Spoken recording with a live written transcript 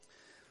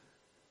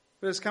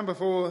Let us come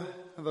before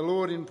the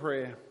Lord in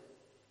prayer.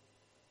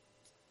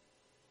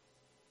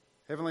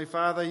 Heavenly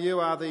Father, you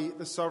are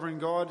the sovereign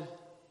God.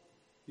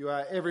 You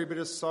are every bit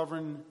as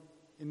sovereign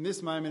in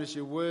this moment as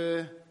you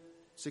were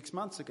 6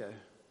 months ago.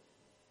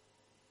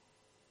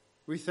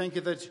 We thank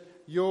you that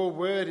your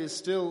word is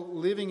still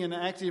living and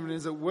active and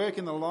is at work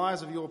in the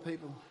lives of your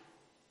people.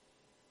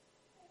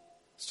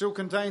 Still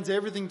contains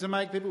everything to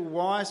make people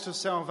wise to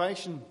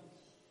salvation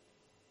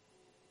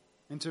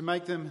and to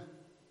make them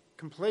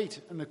complete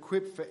and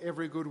equipped for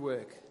every good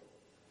work.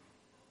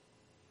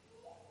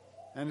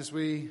 And as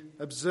we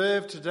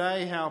observe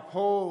today how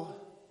Paul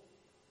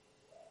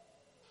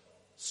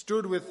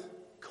stood with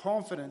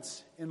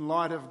confidence in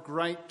light of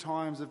great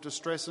times of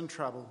distress and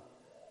trouble,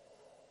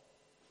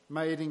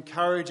 may it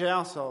encourage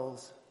our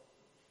souls,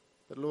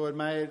 but Lord,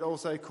 may it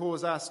also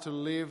cause us to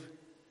live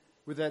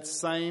with that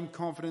same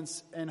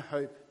confidence and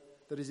hope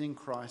that is in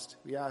Christ.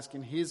 We ask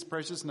in his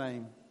precious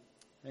name.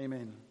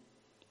 Amen.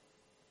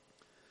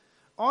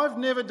 I've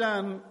never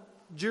done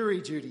jury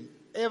duty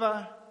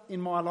ever in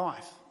my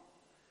life.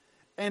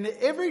 And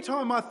every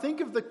time I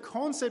think of the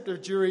concept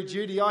of jury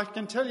duty, I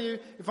can tell you,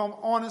 if I'm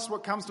honest,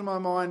 what comes to my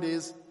mind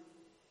is,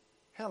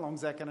 how long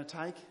is that going to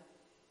take?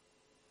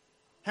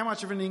 How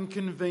much of an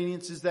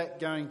inconvenience is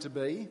that going to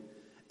be?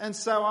 And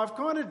so I've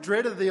kind of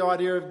dreaded the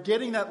idea of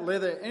getting that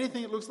letter.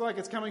 Anything that looks like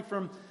it's coming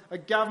from a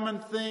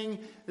government thing,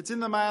 it's in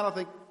the mail, I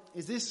think,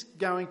 is this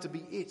going to be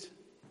it?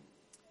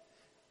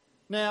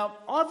 Now,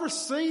 I've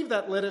received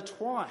that letter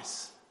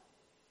twice.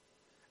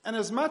 And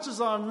as much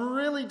as I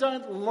really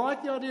don't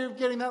like the idea of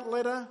getting that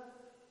letter,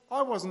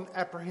 I wasn't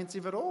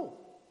apprehensive at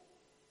all.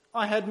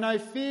 I had no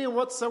fear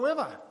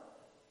whatsoever.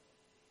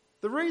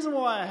 The reason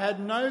why I had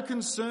no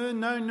concern,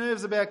 no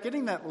nerves about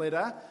getting that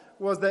letter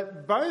was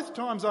that both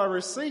times I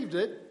received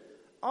it,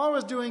 I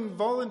was doing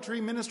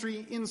voluntary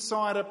ministry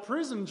inside a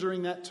prison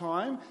during that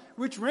time,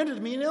 which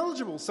rendered me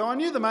ineligible. So I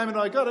knew the moment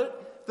I got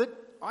it that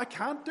I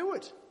can't do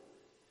it,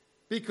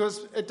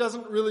 because it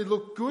doesn't really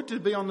look good to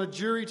be on the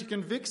jury to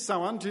convict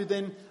someone to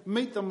then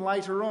meet them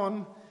later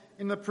on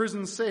in the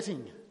prison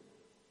setting.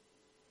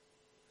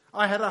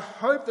 I had a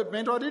hope that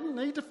meant I didn't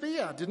need to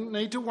fear, didn't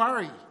need to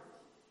worry.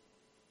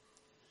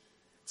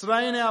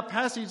 Today in our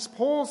passage,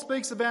 Paul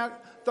speaks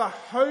about the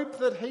hope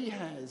that he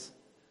has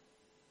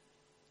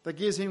that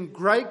gives him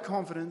great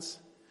confidence,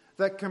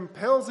 that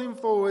compels him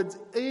forwards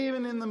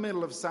even in the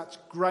middle of such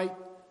great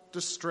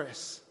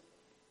distress.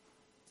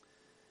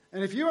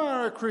 And if you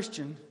are a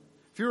Christian,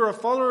 if you're a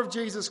follower of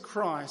Jesus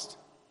Christ,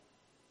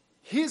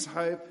 his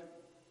hope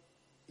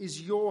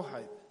is your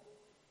hope.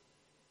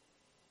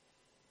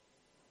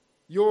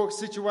 Your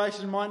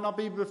situation might not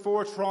be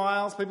before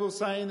trials, people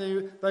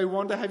saying they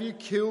want to have you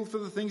killed for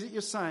the things that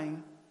you're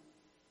saying.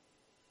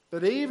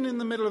 But even in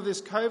the middle of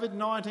this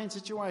COVID-19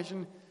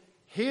 situation,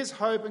 his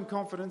hope and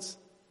confidence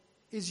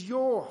is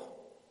your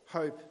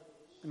hope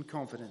and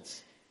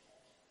confidence.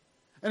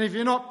 And if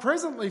you're not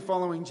presently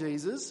following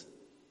Jesus,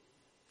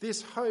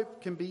 this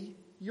hope can be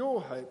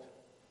your hope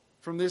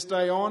from this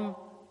day on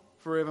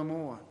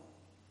forevermore.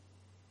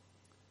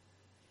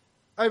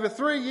 Over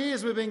 3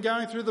 years we've been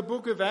going through the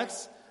book of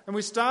Acts, and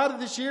we started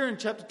this year in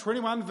chapter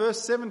 21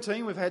 verse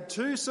 17. We've had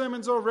 2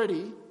 sermons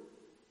already.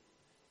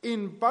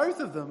 In both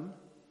of them,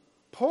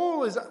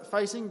 Paul is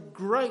facing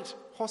great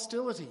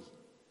hostility.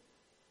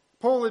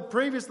 Paul had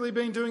previously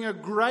been doing a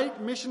great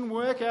mission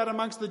work out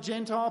amongst the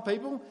Gentile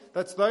people.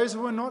 That's those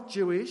who are not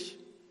Jewish.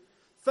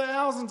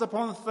 Thousands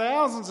upon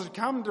thousands had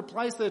come to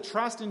place their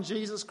trust in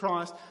Jesus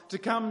Christ, to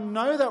come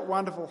know that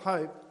wonderful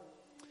hope.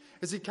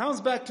 As he comes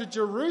back to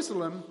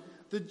Jerusalem,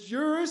 the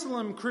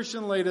Jerusalem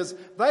Christian leaders,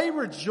 they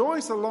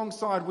rejoice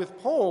alongside with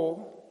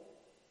Paul.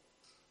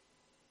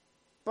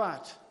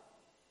 But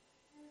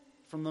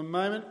from the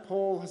moment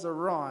Paul has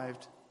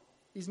arrived,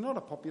 he's not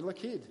a popular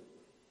kid.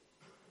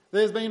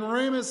 There's been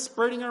rumours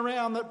spreading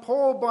around that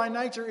Paul by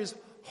nature is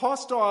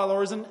hostile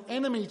or is an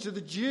enemy to the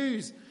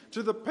Jews,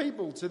 to the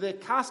people, to their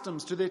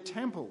customs, to their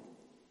temple.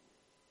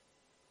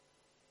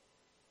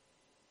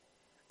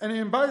 And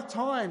in both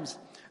times,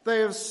 they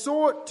have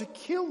sought to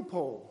kill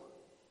Paul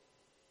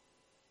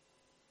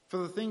for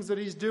the things that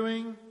he's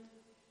doing,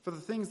 for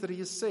the things that he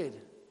has said.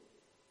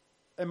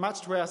 And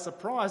much to our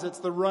surprise, it's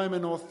the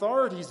Roman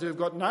authorities who have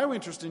got no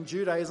interest in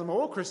Judaism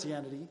or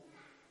Christianity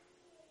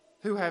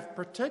who have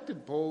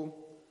protected Paul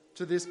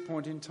to this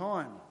point in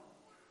time.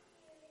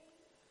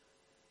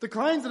 The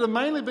claims that have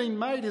mainly been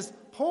made is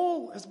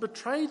Paul has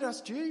betrayed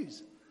us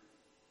Jews.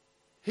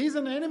 He's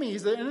an enemy.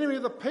 He's the enemy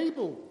of the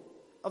people,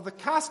 of the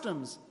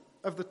customs,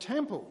 of the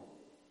temple.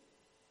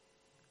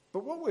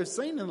 But what we've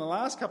seen in the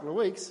last couple of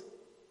weeks,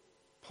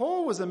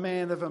 Paul was a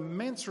man of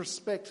immense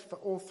respect for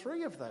all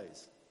 3 of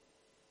those.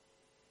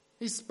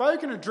 He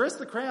spoke and addressed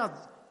the crowd,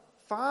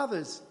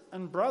 fathers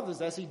and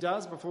brothers, as he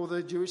does before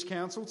the Jewish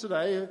council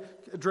today,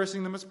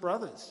 addressing them as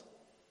brothers.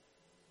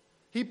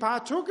 He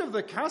partook of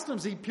the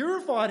customs. He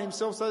purified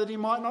himself so that he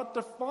might not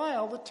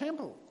defile the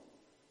temple.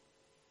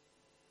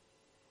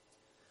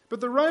 But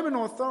the Roman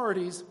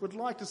authorities would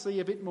like to see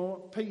a bit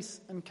more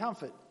peace and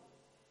comfort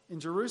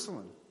in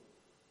Jerusalem.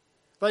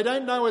 They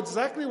don't know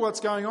exactly what's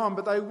going on,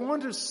 but they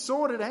want to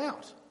sort it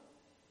out.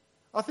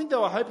 I think they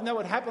were hoping that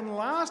would happen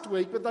last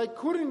week, but they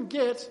couldn't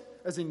get,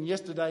 as in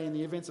yesterday in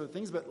the events of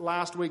things, but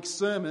last week's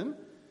sermon,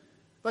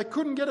 they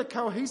couldn't get a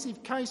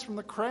cohesive case from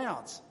the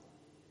crowds.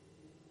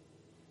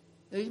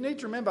 Now, you need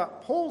to remember,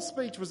 Paul's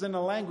speech was in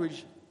a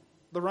language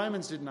the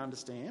Romans didn't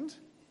understand.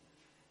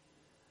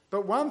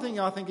 But one thing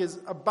I think is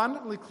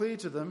abundantly clear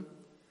to them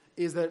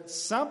is that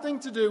something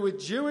to do with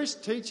Jewish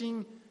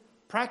teaching,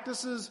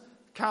 practices,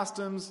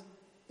 customs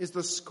is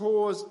the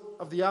cause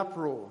of the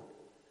uproar.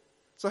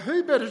 So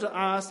who better to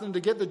ask than to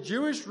get the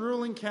Jewish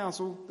ruling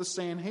council, the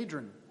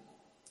Sanhedrin?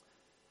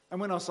 And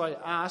when I say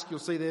ask, you'll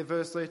see there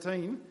verse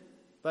 13,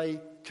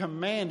 they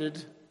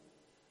commanded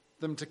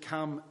them to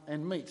come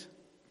and meet.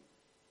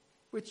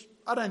 Which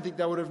I don't think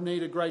they would have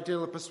needed a great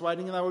deal of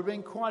persuading, and they would have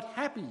been quite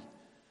happy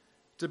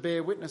to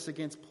bear witness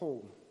against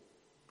Paul.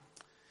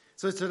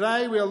 So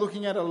today we are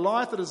looking at a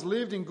life that is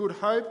lived in good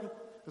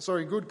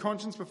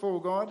conscience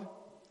before God,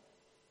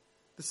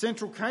 the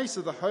central case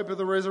of the hope of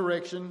the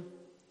resurrection,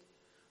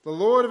 the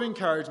Lord of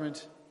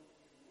encouragement,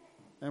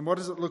 and what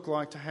does it look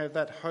like to have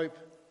that hope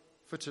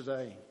for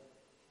today.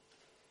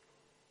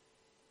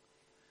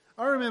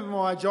 I remember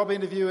my job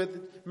interview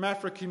at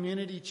Maffra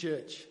Community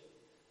Church.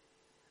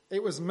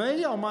 It was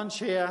me on one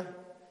chair,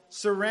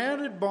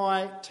 surrounded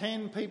by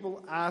 10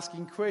 people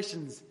asking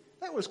questions.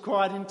 That was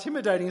quite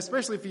intimidating,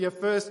 especially for your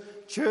first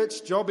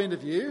church job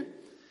interview.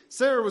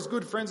 Sarah was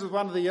good friends with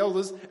one of the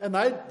elders, and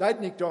they'd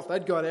nicked off,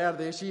 they'd got out of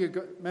there. She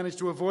had managed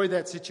to avoid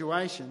that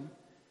situation.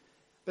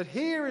 But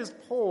here is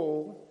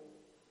Paul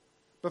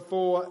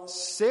before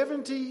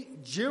 70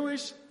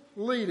 Jewish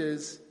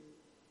leaders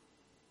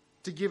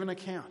to give an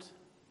account.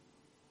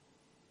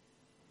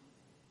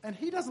 And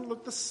he doesn't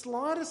look the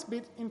slightest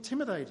bit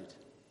intimidated.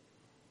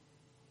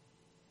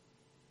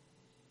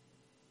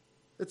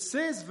 It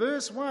says,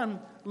 verse 1,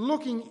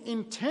 looking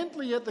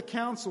intently at the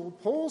council,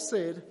 Paul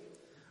said,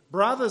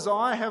 "Brothers,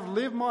 I have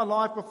lived my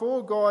life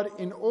before God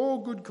in all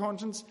good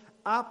conscience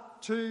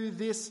up to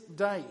this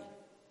day."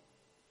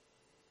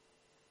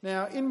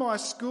 Now, in my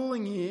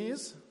schooling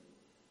years,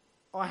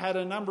 I had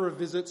a number of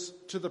visits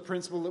to the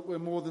principal that were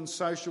more than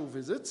social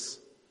visits.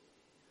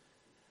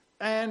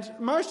 And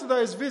most of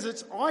those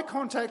visits, eye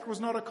contact was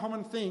not a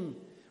common thing.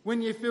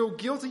 When you feel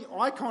guilty,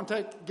 eye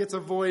contact gets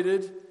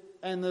avoided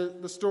and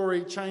the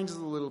story changes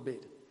a little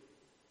bit.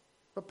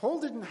 But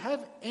Paul didn't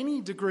have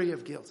any degree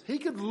of guilt. He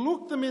could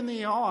look them in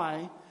the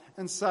eye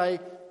and say,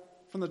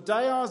 from the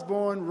day I was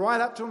born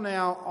right up till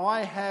now,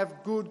 I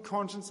have good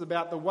conscience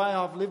about the way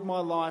I've lived my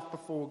life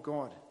before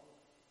God.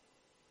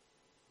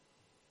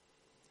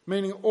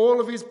 Meaning all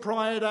of his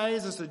prior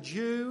days as a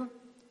Jew,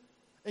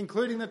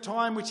 including the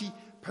time which he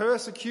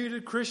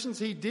persecuted Christians,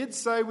 he did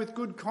so with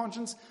good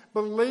conscience,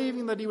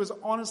 believing that he was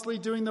honestly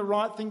doing the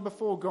right thing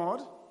before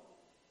God.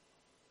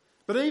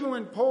 But even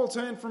when Paul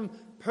turned from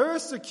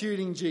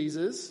persecuting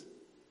Jesus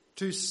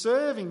to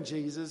serving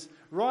Jesus,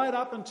 right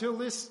up until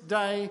this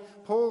day,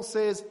 Paul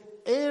says,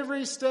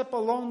 every step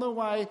along the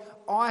way,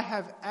 I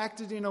have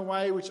acted in a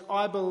way which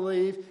I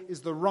believe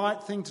is the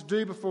right thing to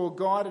do before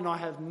God, and I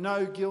have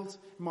no guilt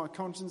in my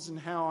conscience in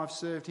how I've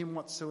served him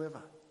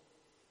whatsoever.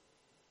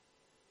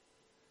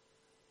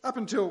 Up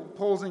until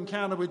Paul's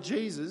encounter with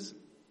Jesus,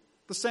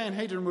 the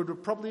Sanhedrin would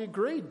have probably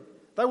agreed.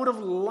 They would have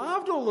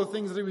loved all the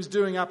things that he was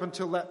doing up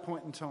until that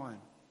point in time.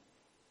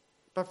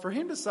 But for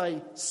him to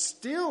say,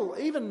 still,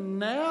 even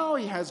now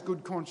he has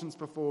good conscience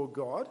before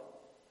God,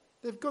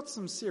 they've got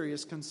some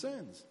serious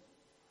concerns.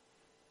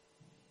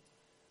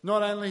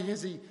 Not only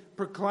is he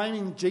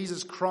proclaiming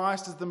Jesus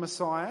Christ as the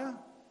Messiah,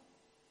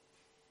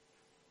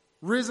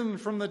 risen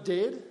from the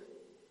dead,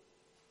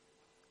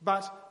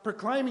 but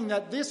proclaiming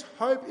that this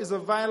hope is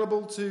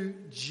available to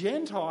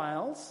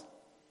Gentiles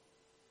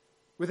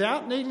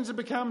without needing to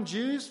become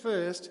Jews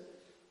first,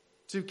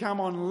 to come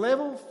on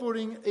level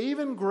footing,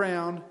 even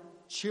ground,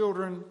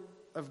 children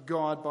of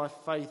God by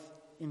faith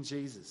in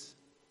Jesus.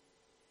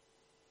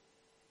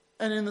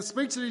 And in the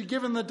speech that he'd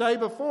given the day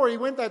before, he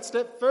went that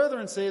step further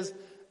and says,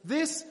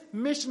 this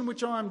mission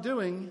which I am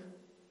doing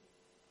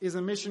is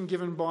a mission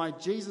given by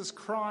Jesus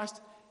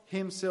Christ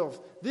himself.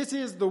 This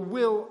is the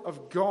will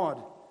of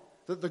God,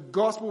 that the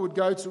gospel would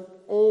go to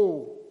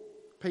all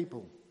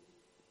people.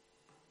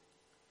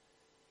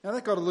 Now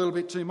that got a little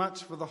bit too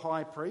much for the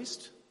high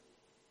priest.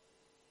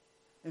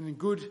 And in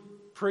good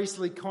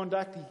priestly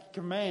conduct, he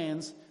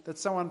commands that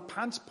someone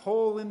punch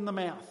Paul in the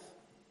mouth.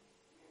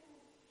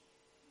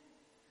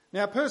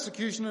 Now,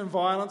 persecution and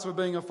violence for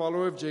being a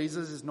follower of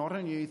Jesus is not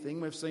a new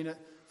thing. We've seen it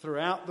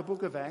throughout the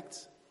book of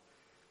Acts.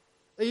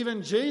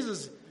 Even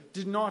Jesus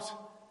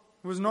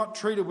was not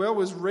treated well,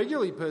 was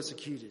regularly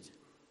persecuted.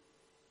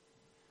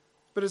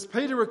 But as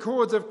Peter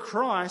records of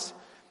Christ,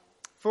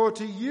 for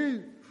to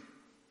you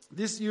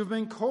this you have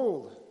been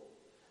called,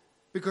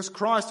 because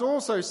Christ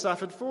also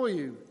suffered for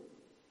you,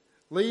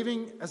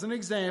 leaving as an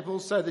example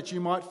so that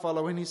you might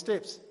follow in his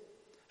steps.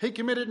 He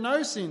committed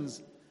no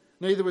sins,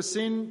 neither was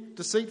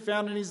deceit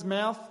found in his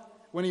mouth.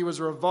 When he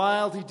was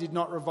reviled, he did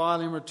not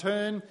revile in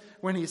return.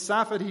 When he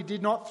suffered, he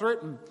did not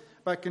threaten,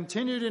 but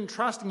continued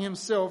entrusting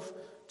himself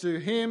to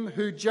him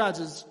who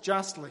judges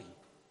justly.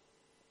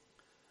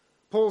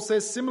 Paul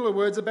says similar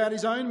words about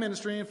his own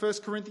ministry in 1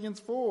 Corinthians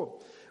 4.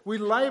 We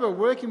labour,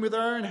 working with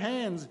our own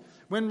hands.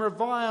 When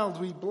reviled,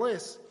 we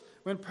bless.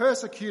 When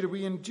persecuted,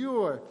 we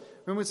endure.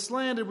 When we're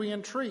slandered, we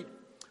entreat.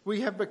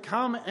 We have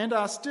become and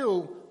are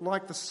still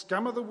like the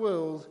scum of the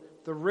world,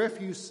 the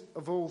refuse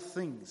of all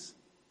things.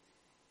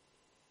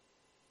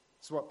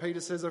 It's what Peter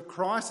says of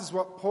Christ, is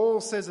what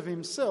Paul says of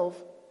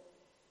himself.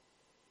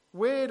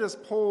 Where does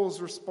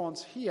Paul's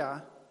response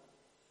here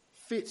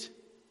fit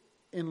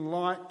in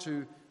light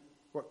to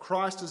what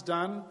Christ has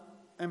done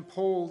and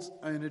Paul's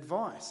own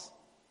advice?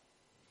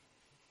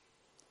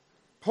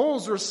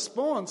 Paul's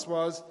response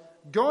was,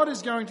 God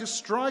is going to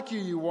strike you,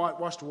 you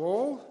whitewashed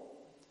wall.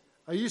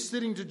 Are you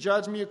sitting to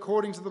judge me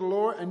according to the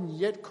law, and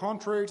yet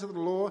contrary to the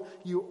law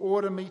you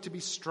order me to be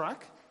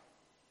struck?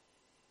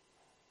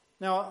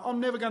 Now, I'm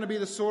never going to be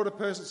the sort of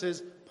person that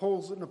says,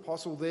 Paul's an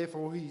apostle,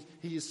 therefore he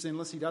is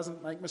sinless, he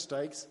doesn't make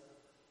mistakes.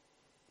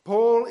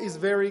 Paul is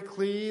very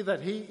clear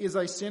that he is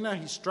a sinner,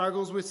 he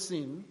struggles with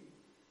sin.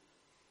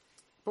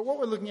 But what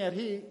we're looking at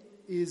here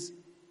is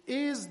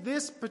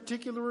this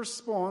particular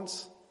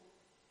response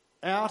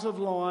out of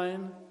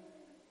line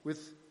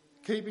with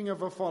keeping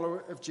of a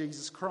follower of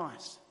Jesus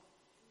Christ?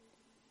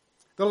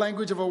 The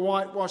language of a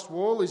whitewashed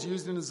wall is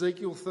used in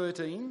Ezekiel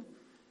 13,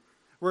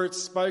 where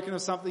it's spoken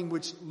of something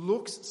which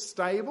looks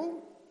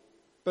stable,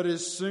 but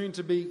is soon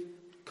to be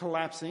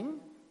collapsing.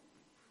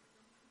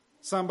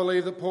 Some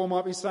believe that Paul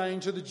might be saying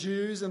to the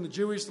Jews and the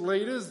Jewish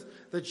leaders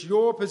that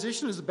your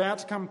position is about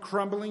to come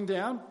crumbling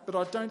down, but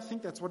I don't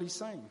think that's what he's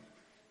saying.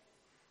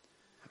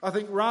 I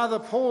think rather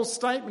Paul's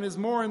statement is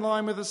more in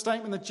line with the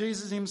statement that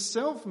Jesus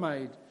himself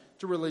made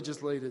to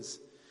religious leaders,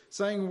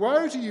 saying,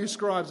 Woe to you,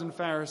 scribes and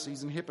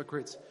Pharisees and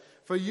hypocrites,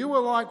 for you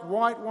are like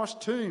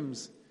whitewashed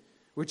tombs,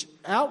 which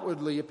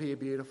outwardly appear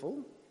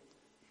beautiful,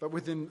 but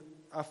within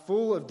are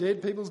full of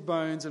dead people's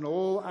bones and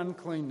all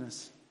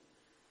uncleanness.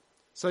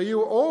 So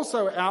you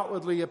also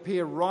outwardly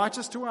appear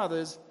righteous to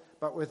others,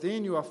 but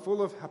within you are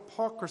full of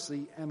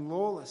hypocrisy and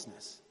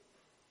lawlessness.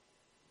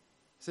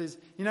 It says,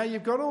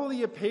 you've got all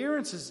the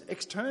appearances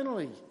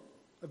externally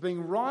of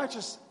being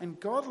righteous and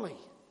godly.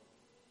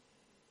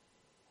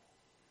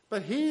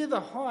 But here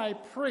the high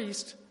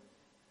priest,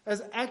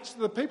 as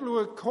actually the people who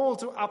are called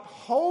to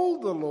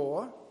uphold the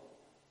law,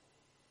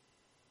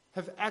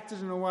 have acted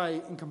in a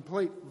way in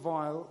complete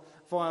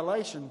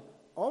violation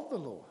of the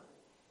law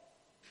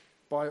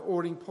by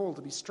ordering Paul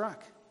to be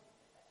struck.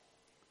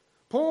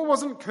 Paul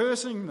wasn't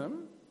cursing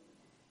them.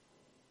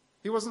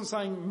 He wasn't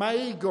saying,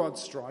 may God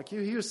strike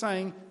you. He was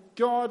saying,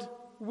 God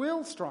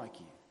will strike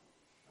you.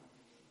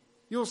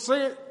 You'll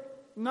see it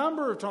a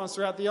number of times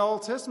throughout the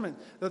Old Testament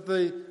that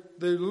the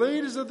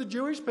leaders of the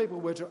Jewish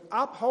people were to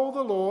uphold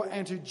the law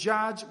and to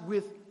judge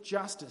with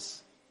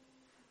justice.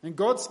 And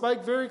God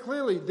spoke very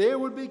clearly there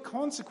would be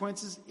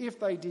consequences if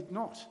they did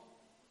not.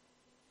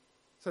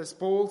 So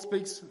Paul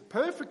speaks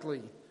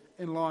perfectly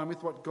in line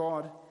with what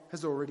God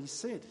has already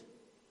said.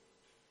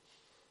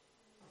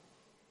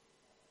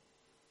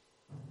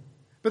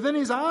 But then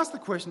he's asked the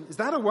question, is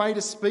that a way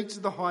to speak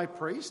to the high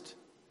priest?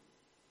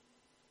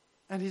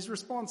 And his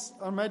response,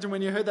 I imagine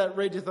when you heard that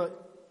read, you thought,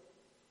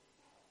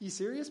 you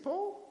serious,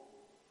 Paul?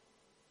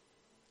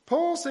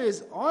 Paul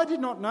says, I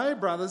did not know,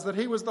 brothers, that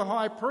he was the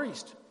high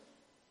priest.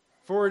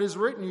 For it is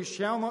written, you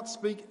shall not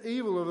speak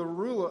evil of the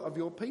ruler of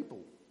your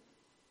people.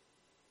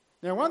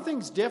 Now, one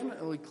thing's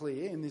definitely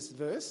clear in this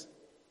verse,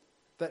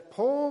 that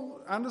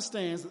Paul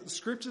understands that the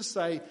scriptures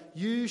say,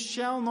 you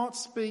shall not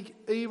speak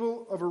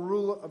evil of a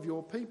ruler of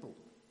your people.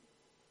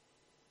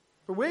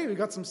 But where we've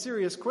got some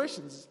serious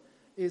questions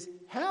is,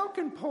 how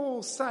can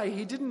Paul say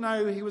he didn't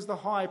know he was the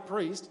high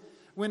priest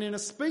when in a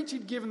speech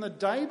he'd given the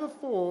day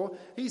before,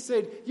 he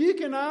said, you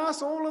can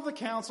ask all of the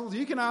councils,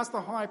 you can ask the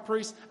high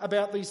priest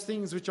about these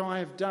things which I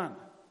have done.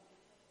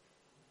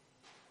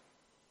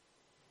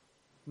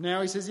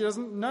 Now he says he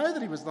doesn't know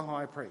that he was the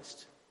high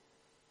priest.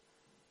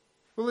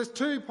 Well, there's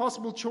two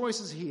possible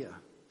choices here.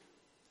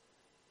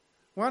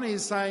 One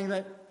is saying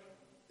that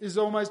is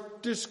almost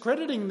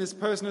discrediting this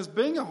person as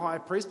being a high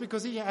priest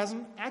because he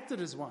hasn't acted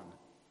as one.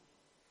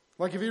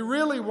 Like if he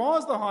really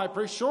was the high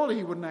priest, surely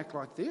he wouldn't act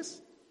like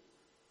this.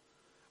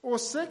 Or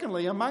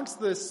secondly, amongst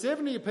the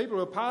 70 people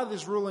who are part of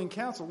this ruling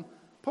council,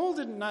 Paul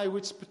didn't know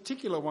which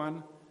particular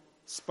one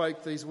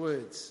spoke these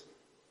words.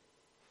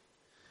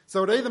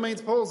 So it either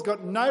means Paul's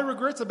got no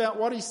regrets about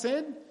what he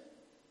said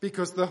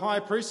because the high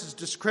priest has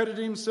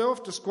discredited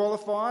himself,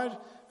 disqualified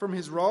from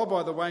his role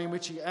by the way in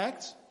which he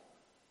acts,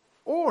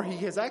 or he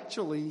has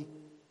actually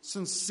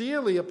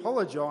sincerely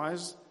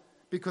apologised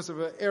because of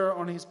an error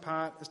on his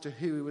part as to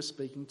who he was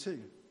speaking to.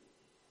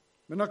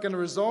 We're not going to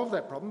resolve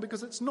that problem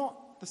because it's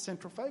not the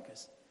central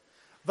focus.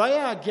 They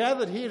are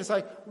gathered here to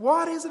say,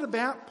 what is it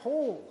about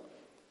Paul?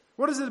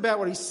 What is it about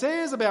what he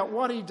says, about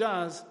what he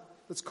does,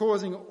 that's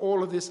causing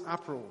all of this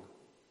uproar?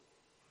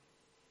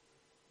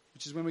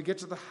 Which is when we get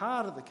to the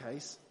heart of the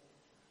case,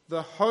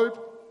 the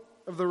hope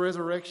of the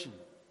resurrection.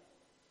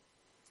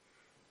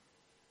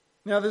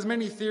 Now, there's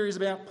many theories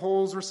about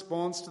Paul's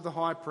response to the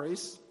high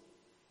priest.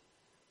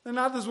 And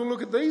others will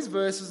look at these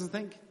verses and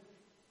think,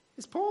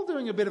 is Paul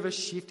doing a bit of a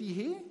shifty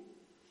here?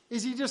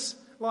 Is he just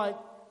like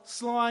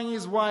slying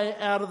his way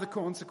out of the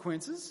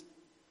consequences?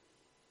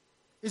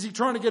 Is he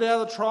trying to get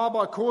out of the trial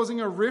by causing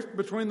a rift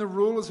between the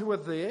rulers who are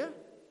there?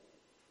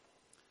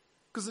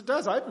 Because it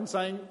does open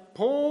saying,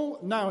 Paul,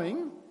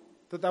 knowing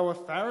that they were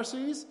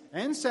Pharisees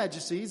and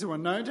Sadducees who were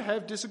known to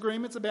have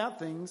disagreements about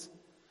things,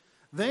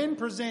 then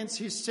presents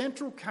his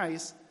central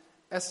case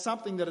as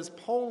something that is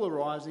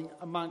polarising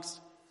amongst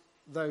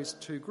those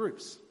two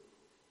groups.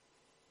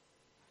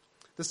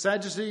 The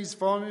Sadducees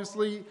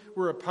famously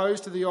were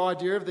opposed to the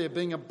idea of there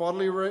being a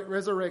bodily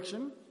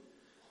resurrection.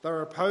 They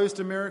were opposed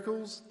to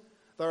miracles.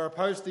 They were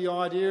opposed to the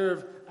idea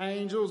of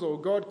angels or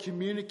God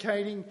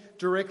communicating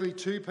directly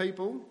to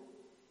people.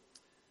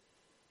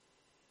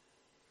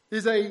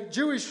 There's a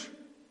Jewish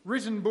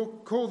written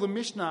book called the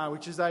Mishnah,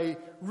 which is a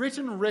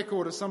written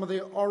record of some of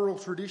their oral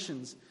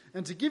traditions.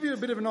 And to give you a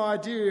bit of an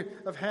idea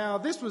of how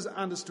this was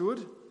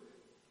understood,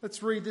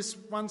 let's read this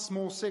one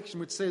small section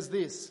which says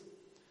this.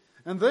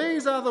 And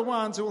these are the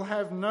ones who will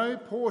have no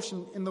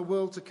portion in the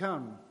world to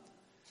come.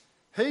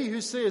 He who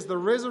says the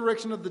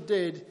resurrection of the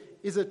dead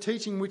is a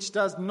teaching which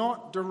does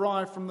not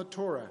derive from the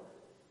Torah.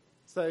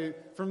 So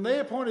from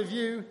their point of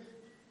view,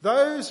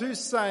 those who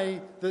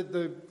say that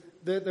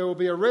there will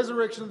be a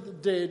resurrection of the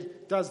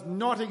dead does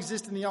not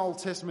exist in the Old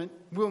Testament,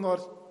 will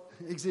not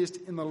exist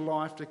in the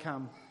life to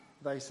come,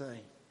 they say.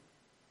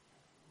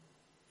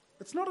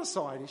 It's not a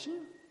side issue.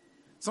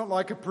 It's not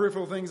like a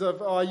peripheral things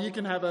of, you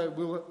can have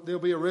there'll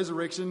be a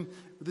resurrection.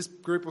 This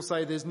group will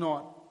say there's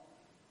not.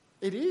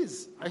 It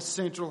is a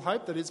central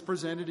hope that is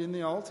presented in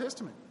the Old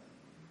Testament.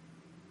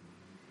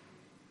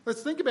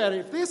 Let's think about it.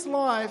 If this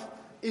life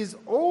is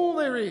all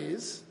there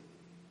is,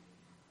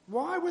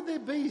 why would there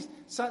be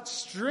such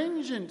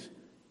stringent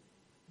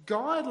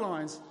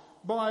guidelines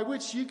by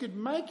which you could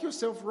make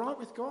yourself right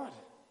with God?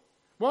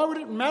 Why would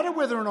it matter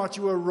whether or not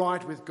you are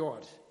right with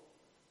God?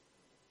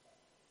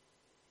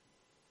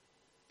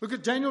 Look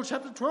at Daniel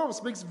chapter 12. It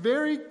speaks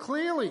very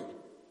clearly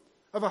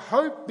of a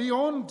hope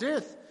beyond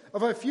death,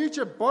 of a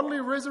future bodily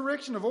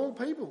resurrection of all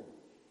people.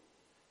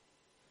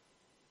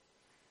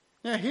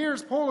 Now here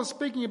as Paul is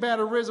speaking about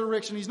a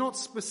resurrection, he's not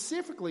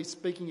specifically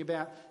speaking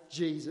about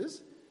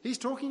Jesus. He's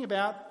talking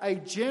about a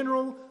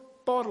general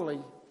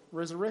bodily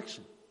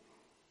resurrection.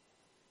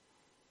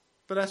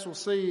 But as we'll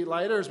see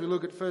later as we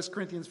look at 1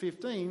 Corinthians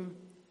 15,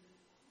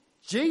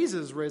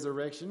 Jesus'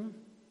 resurrection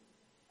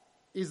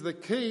is the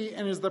key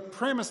and is the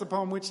premise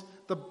upon which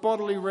the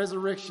bodily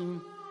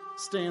resurrection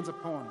stands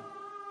upon.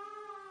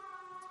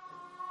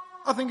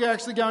 I think you're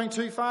actually going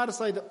too far to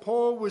say that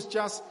Paul was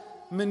just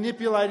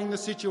manipulating the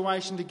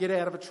situation to get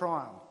out of a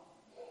trial.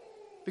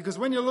 Because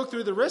when you look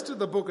through the rest of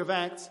the book of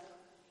Acts,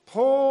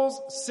 Paul's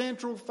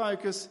central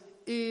focus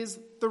is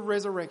the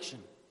resurrection,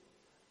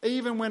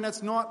 even when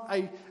it's not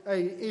an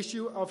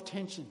issue of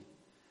tension.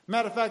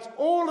 Matter of fact,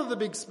 all of the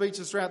big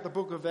speeches throughout the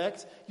book of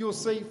Acts, you'll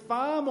see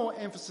far more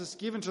emphasis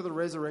given to the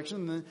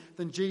resurrection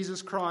than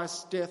Jesus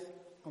Christ's death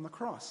on the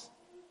cross.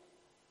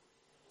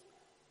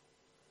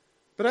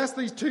 But as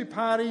these two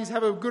parties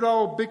have a good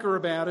old bicker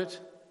about it,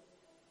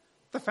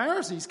 the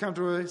Pharisees come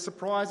to a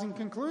surprising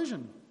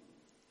conclusion,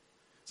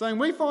 saying,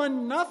 we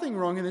find nothing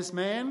wrong in this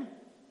man.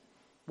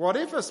 What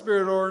if a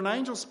spirit or an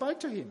angel spoke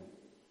to him?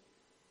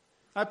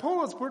 Now,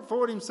 Paul has put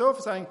forward himself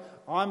saying,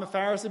 I'm a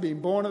Pharisee, being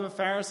born of a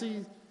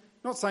Pharisee.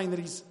 Not saying that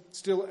he's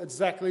still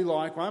exactly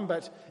like one,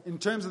 but in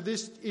terms of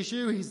this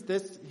issue,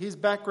 that's his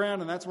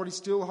background and that's what he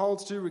still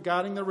holds to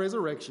regarding the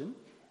resurrection.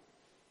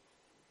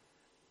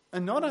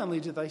 And not only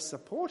do they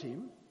support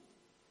him,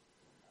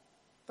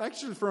 they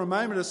actually for a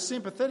moment are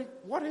sympathetic.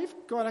 What if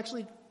God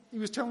actually, he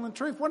was telling the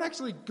truth? What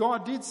actually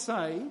God did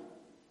say,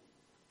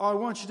 I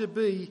want you to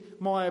be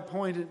my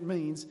appointed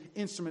means,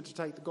 instrument to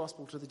take the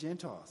gospel to the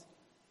Gentiles?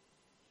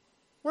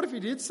 What if he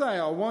did say,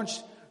 I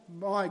want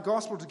my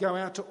gospel to go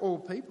out to all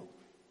people?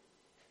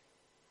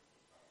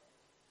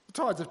 The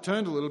tides have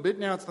turned a little bit.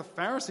 Now it's the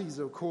Pharisees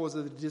who are the cause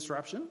of the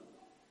disruption.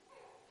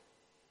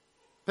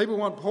 People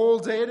want Paul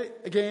dead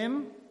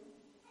again.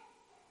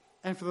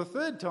 And for the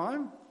third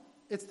time,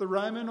 it's the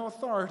Roman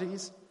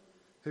authorities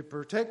who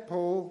protect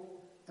Paul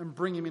and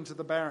bring him into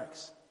the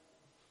barracks.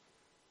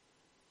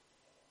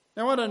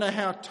 Now, I don't know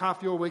how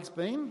tough your week's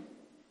been.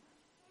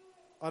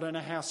 I don't know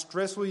how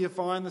stressful you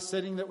find the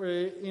setting that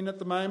we're in at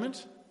the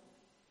moment.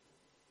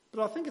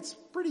 But I think it's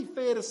pretty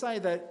fair to say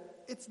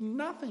that it's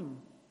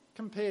nothing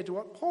compared to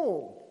what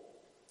Paul.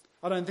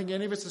 I don't think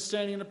any of us are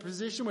standing in a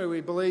position where we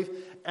believe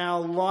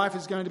our life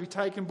is going to be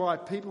taken by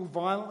people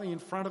violently in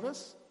front of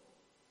us.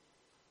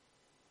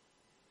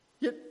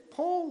 Yet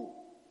Paul,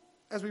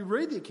 as we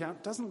read the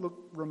account, doesn't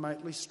look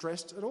remotely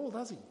stressed at all,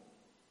 does he?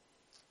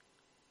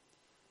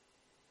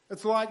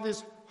 It's like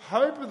this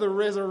hope of the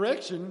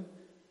resurrection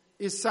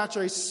is such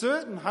a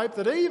certain hope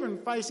that even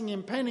facing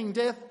impending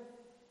death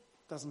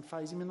doesn't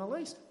faze him in the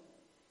least.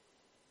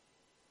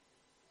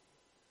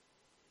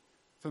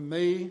 For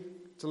me,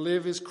 to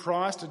live is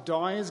Christ, to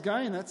die is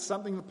gain. That's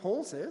something that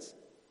Paul says.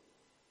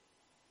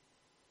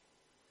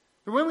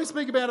 But when we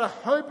speak about a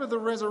hope of the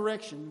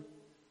resurrection,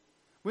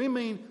 we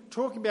mean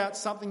talking about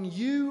something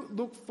you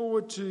look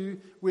forward to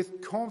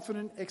with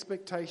confident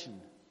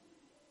expectation.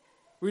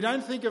 We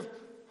don't think of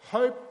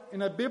hope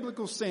in a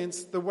biblical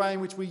sense the way in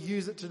which we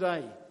use it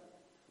today.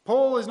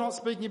 Paul is not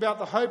speaking about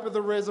the hope of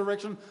the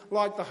resurrection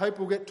like the hope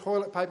we'll get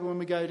toilet paper when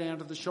we go down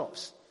to the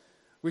shops,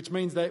 which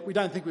means that we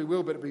don't think we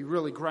will, but it'd be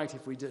really great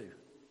if we do.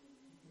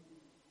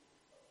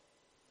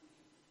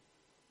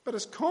 But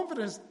as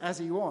confident as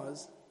he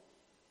was,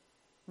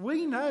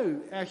 we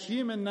know our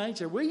human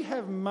nature. We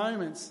have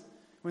moments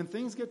when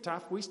things get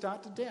tough, we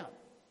start to doubt.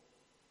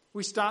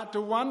 We start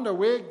to wonder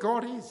where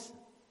God is.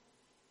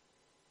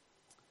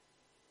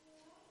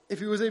 If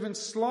he was even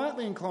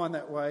slightly inclined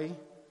that way,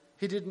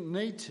 he didn't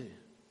need to.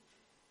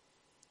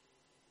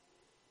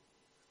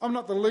 I'm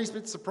not the least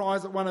bit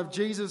surprised that one of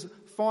Jesus'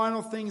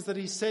 final things that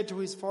he said to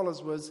his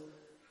followers was,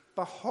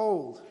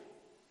 "Behold,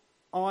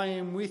 I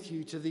am with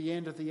you to the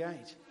end of the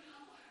age."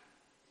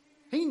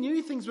 He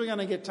knew things were going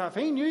to get tough.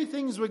 He knew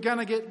things were going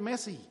to get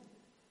messy.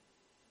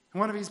 And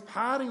one of his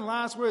parting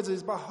last words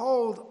is,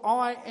 "Behold,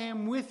 I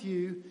am with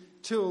you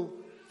till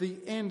the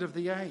end of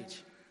the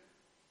age."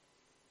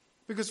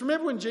 Because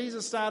remember when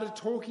Jesus started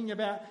talking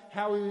about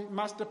how we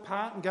must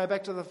depart and go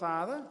back to the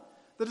Father?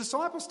 The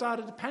disciples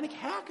started to panic.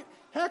 How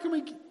can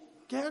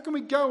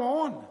we go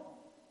on?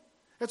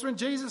 That's when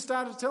Jesus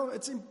started to tell them,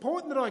 "It's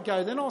important that I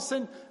go. Then I'll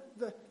send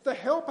the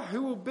Helper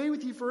who will be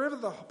with you forever,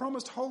 the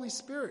promised Holy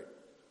Spirit."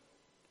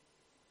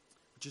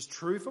 Which is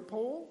true for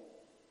Paul.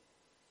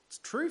 It's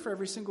true for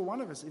every single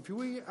one of us if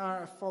we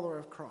are a follower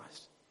of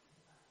Christ.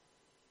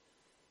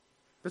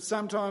 But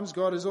sometimes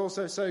God is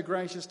also so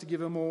gracious to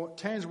give a more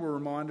tangible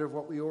reminder of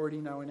what we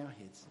already know in our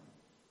heads.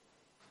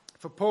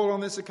 For Paul on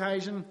this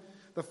occasion,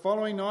 the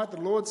following night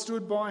the Lord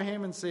stood by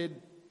him and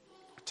said,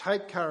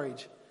 "Take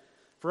courage,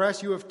 for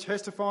as you have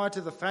testified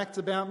to the facts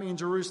about me in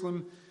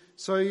Jerusalem,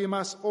 so you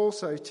must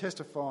also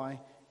testify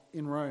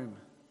in Rome."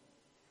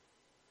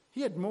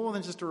 He had more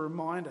than just a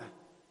reminder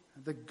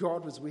that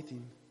God was with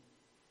him.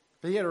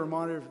 But he had a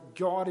reminder of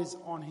God is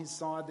on his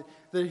side,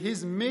 that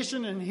his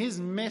mission and his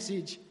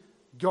message,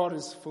 God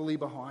is fully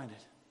behind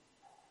it.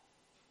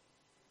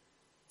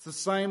 It's the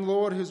same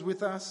Lord who's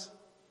with us,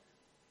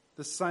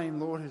 the same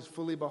Lord who's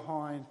fully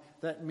behind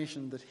that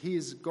mission, that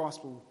his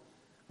gospel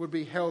would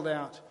be held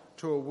out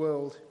to a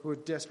world who are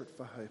desperate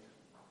for hope.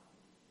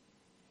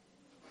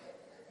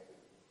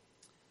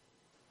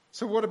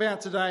 So what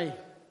about today?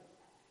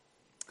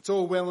 It's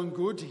all well and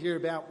good to hear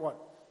about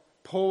what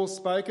Paul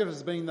spoke of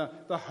as being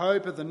the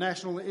hope of the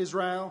national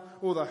Israel,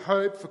 or the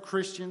hope for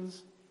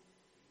Christians.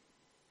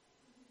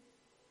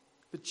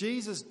 But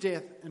Jesus'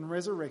 death and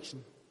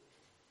resurrection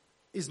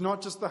is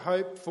not just the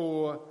hope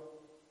for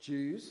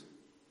Jews.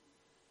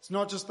 It's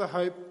not just the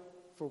hope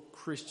for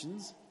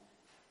Christians.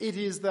 It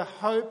is the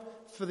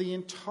hope for the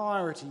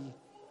entirety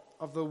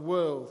of the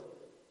world,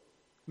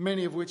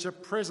 many of which are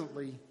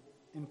presently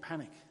in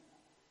panic.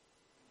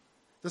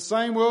 The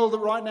same world that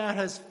right now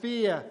has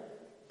fear,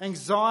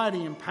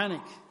 anxiety and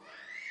panic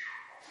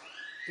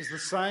is the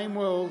same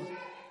world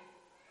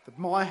that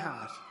my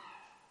heart,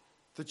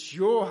 that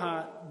your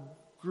heart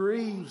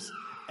grieves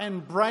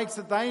and breaks,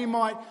 that they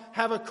might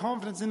have a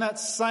confidence in that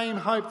same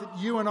hope that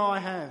you and I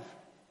have.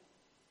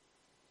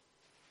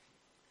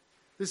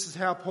 This is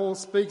how Paul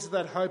speaks of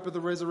that hope of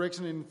the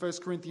resurrection in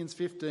 1 Corinthians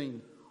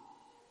 15.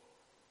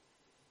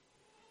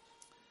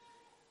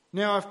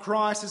 "Now if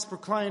Christ is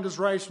proclaimed as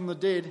raised from the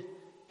dead,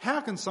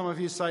 how can some of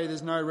you say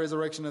there's no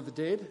resurrection of the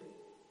dead?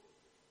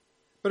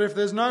 But if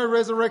there's no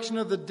resurrection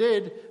of the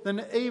dead, then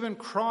not even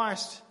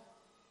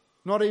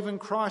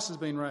Christ has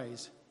been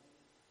raised.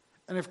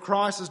 And if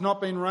Christ has not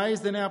been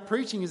raised, then our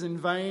preaching is in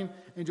vain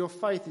and your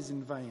faith is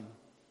in vain.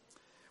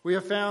 We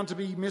are found to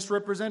be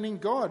misrepresenting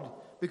God,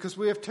 because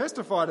we have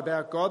testified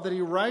about God that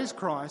he raised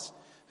Christ,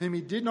 whom he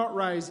did not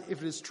raise,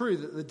 if it is true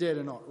that the dead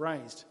are not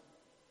raised.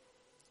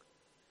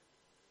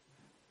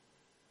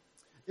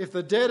 If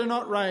the dead are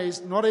not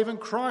raised, not even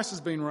Christ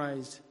has been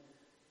raised.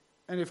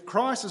 And if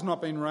Christ has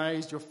not been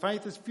raised, your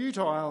faith is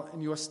futile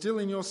and you are still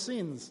in your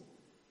sins.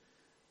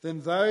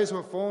 Then those who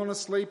have fallen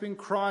asleep in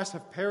Christ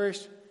have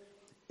perished.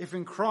 If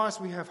in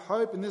Christ we have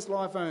hope in this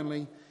life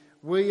only,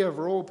 we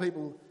over all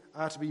people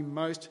are to be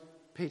most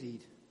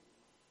pitied."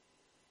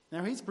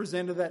 Now he's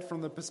presented that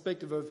from the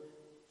perspective of,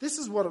 this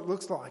is what it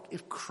looks like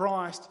if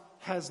Christ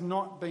has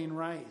not been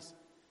raised.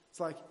 It's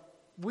like,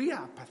 we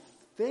are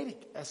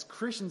pathetic as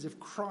Christians if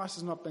Christ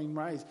has not been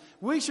raised.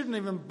 We shouldn't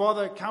even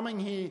bother coming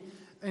here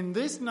in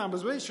these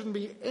numbers. There shouldn't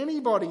be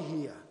anybody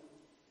here.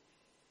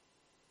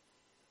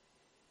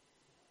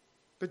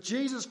 But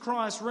Jesus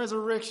Christ's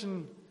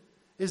resurrection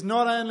is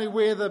not only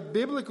where the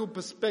biblical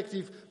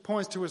perspective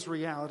points to as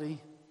reality,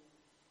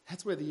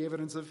 that's where the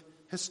evidence of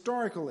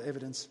historical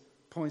evidence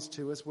points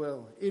to as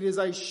well. It is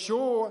a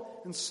sure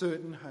and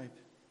certain hope.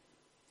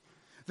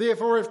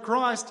 Therefore, if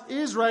Christ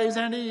is raised,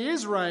 and he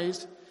is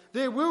raised,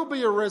 there will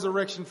be a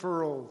resurrection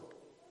for all.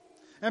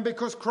 And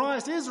because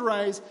Christ is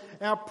raised,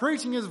 our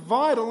preaching is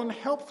vital and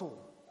helpful.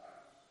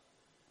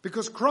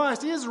 Because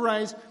Christ is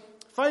raised,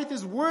 faith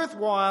is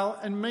worthwhile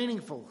and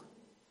meaningful.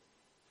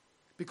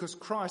 Because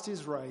Christ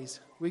is raised,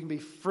 we can be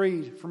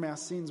freed from our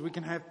sins. We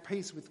can have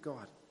peace with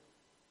God.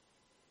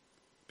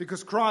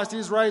 Because Christ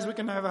is raised, we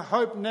can have a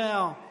hope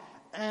now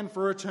and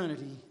for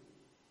eternity.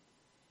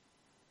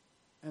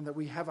 And that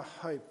we have a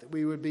hope that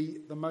we would be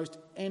the most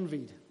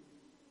envied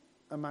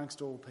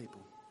amongst all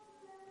people.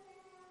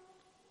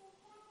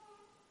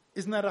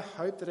 Isn't that a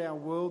hope that our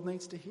world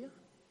needs to hear?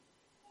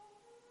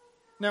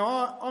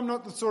 Now, I'm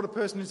not the sort of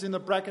person who's in the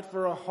bracket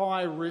for a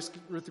high risk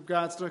with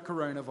regards to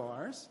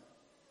coronavirus.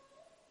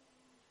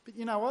 But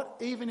you know what?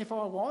 Even if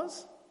I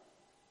was,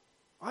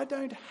 I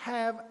don't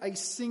have a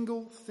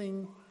single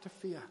thing to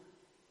fear.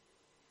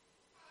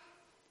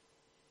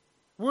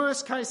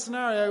 Worst case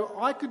scenario,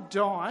 I could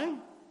die.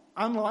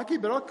 Unlikely,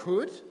 but I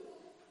could.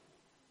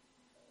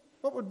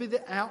 What would be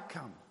the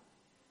outcome?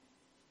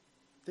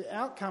 The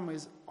outcome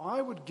is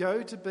I would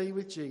go to be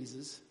with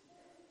Jesus.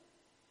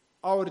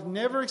 I would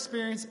never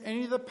experience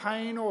any of the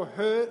pain or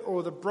hurt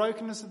or the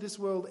brokenness of this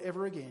world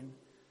ever again.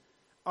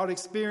 I would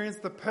experience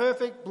the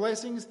perfect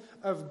blessings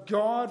of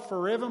God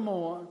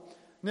forevermore.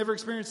 Never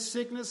experience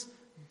sickness,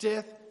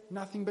 death,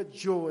 nothing but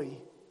joy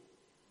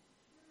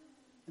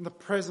in the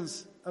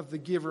presence of the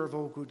giver of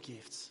all good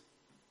gifts.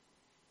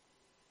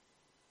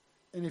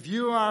 And if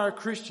you are a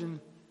Christian,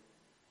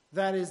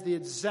 that is the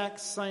exact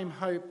same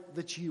hope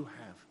that you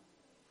have.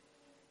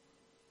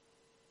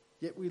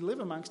 Yet we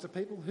live amongst a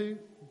people who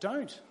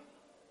don't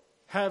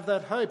have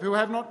that hope, who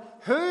have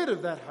not heard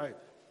of that hope.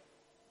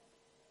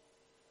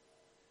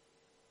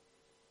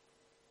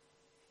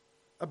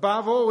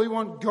 Above all, we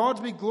want God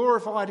to be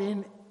glorified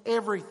in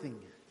everything,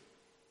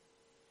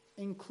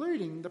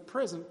 including the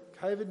present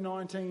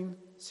COVID-19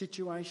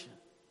 situation.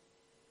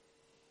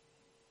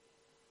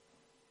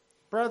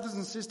 Brothers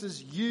and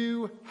sisters,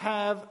 you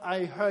have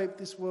a hope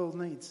this world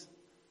needs.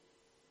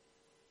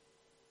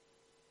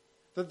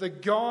 That the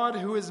God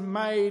who has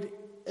made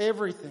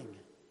everything,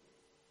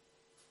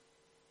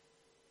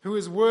 who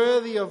is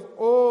worthy of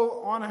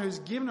all honour, who's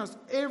given us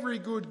every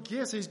good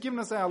gift, who's given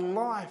us our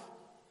life,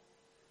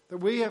 that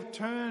we have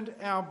turned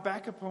our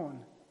back upon.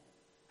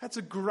 That's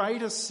a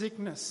greater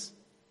sickness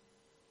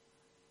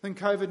than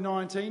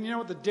COVID-19. You know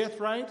what the death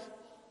rate,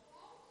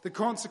 the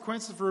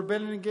consequences for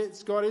rebellion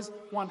against God is?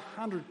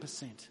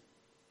 100%.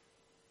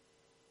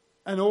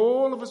 And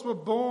all of us were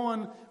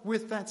born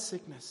with that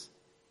sickness.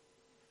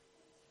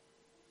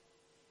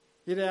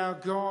 Yet our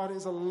God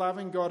is a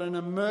loving God and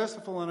a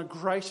merciful and a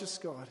gracious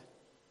God,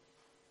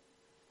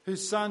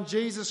 whose Son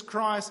Jesus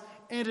Christ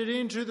entered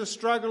into the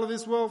struggle of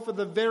this world for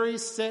the very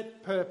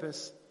set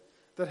purpose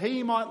that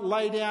he might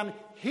lay down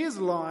his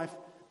life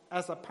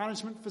as a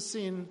punishment for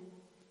sin,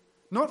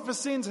 not for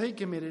sins he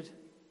committed,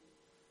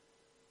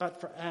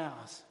 but for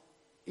ours,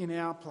 in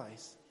our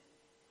place.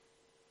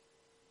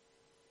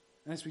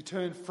 And as we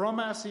turn from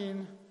our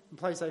sin and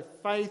place a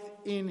faith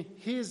in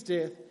his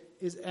death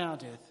is our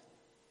death,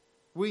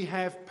 we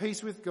have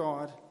peace with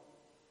God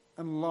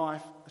and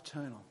life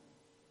eternal.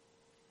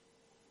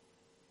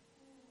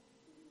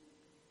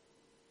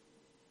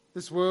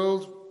 This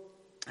world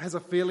has a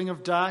feeling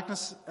of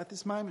darkness at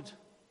this moment.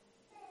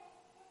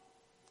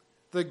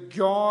 The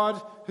God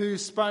who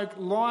spoke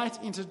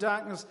light into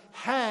darkness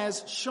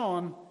has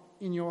shone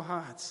in your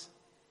hearts.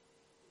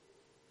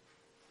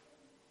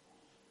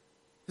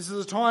 This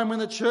is a time when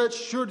the church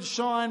should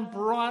shine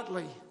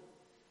brightly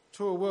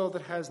to a world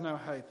that has no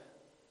hope.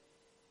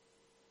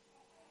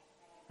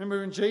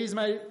 Remember when Jesus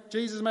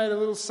made a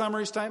little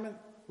summary statement?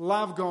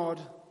 Love God,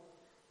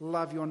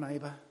 love your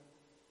neighbour.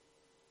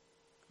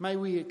 May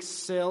we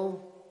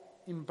excel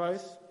in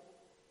both.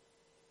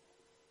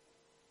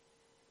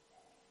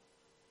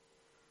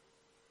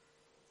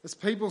 As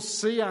people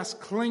see us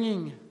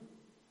clinging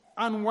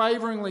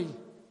unwaveringly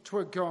to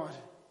a God,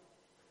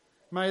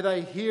 may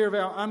they hear of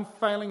our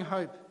unfailing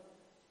hope.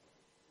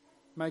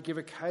 May give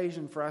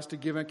occasion for us to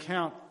give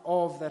account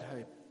of that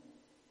hope.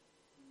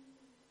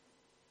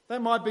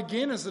 That might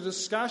begin as a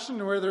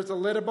discussion, whether it's a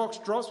letterbox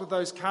drops with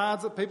those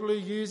cards that people are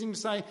using to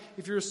say,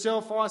 if you're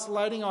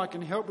self-isolating, I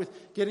can help with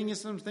getting you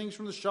some things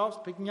from the shops,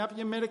 picking up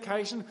your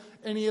medication,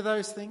 any of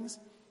those things.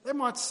 That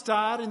might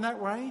start in that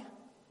way.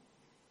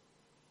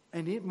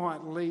 And it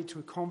might lead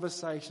to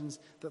conversations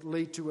that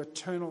lead to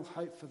eternal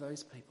hope for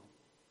those people.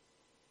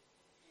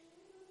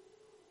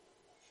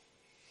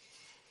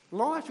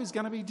 Life is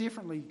going to be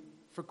differently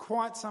for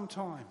quite some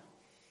time.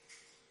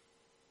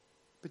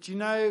 But you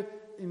know,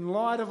 in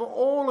light of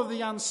all of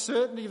the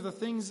uncertainty of the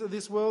things of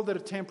this world that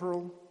are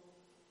temporal,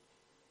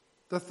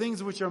 the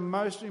things which are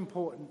most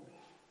important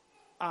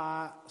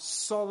are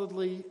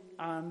solidly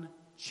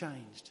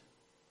unchanged.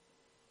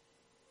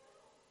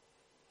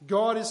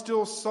 God is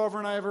still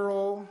sovereign over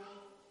all.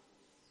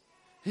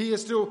 He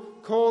has still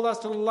called us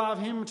to love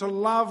him, to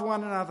love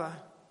one another.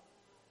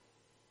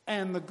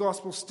 And the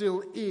gospel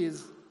still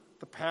is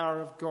the power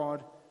of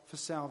God for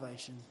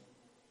salvation.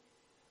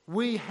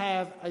 We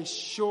have a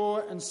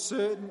sure and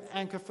certain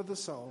anchor for the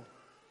soul.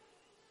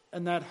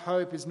 And that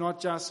hope is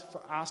not just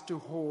for us to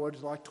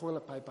hoard like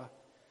toilet paper.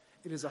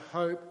 It is a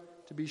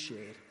hope to be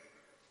shared.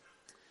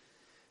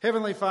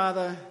 Heavenly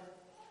Father,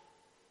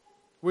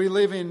 We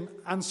live in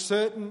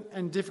uncertain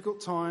and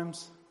difficult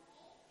times,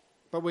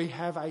 but we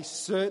have a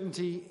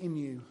certainty in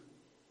you.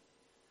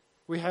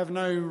 We have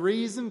no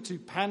reason to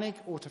panic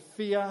or to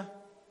fear.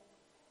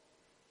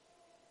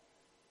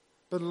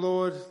 But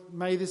Lord,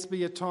 may this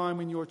be a time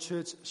when your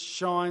church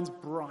shines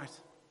bright.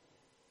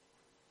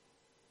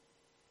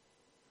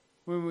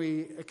 When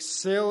we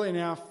excel in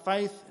our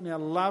faith and our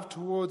love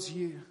towards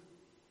you,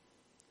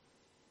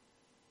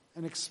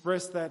 and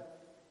express that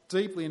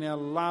deeply in our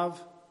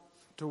love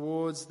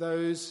towards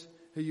those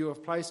who you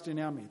have placed in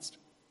our midst.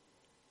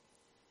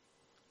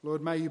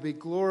 Lord, may you be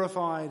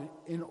glorified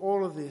in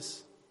all of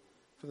this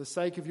for the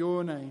sake of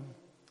your name.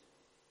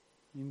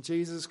 In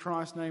Jesus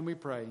Christ's name we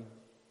pray.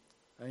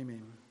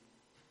 Amen.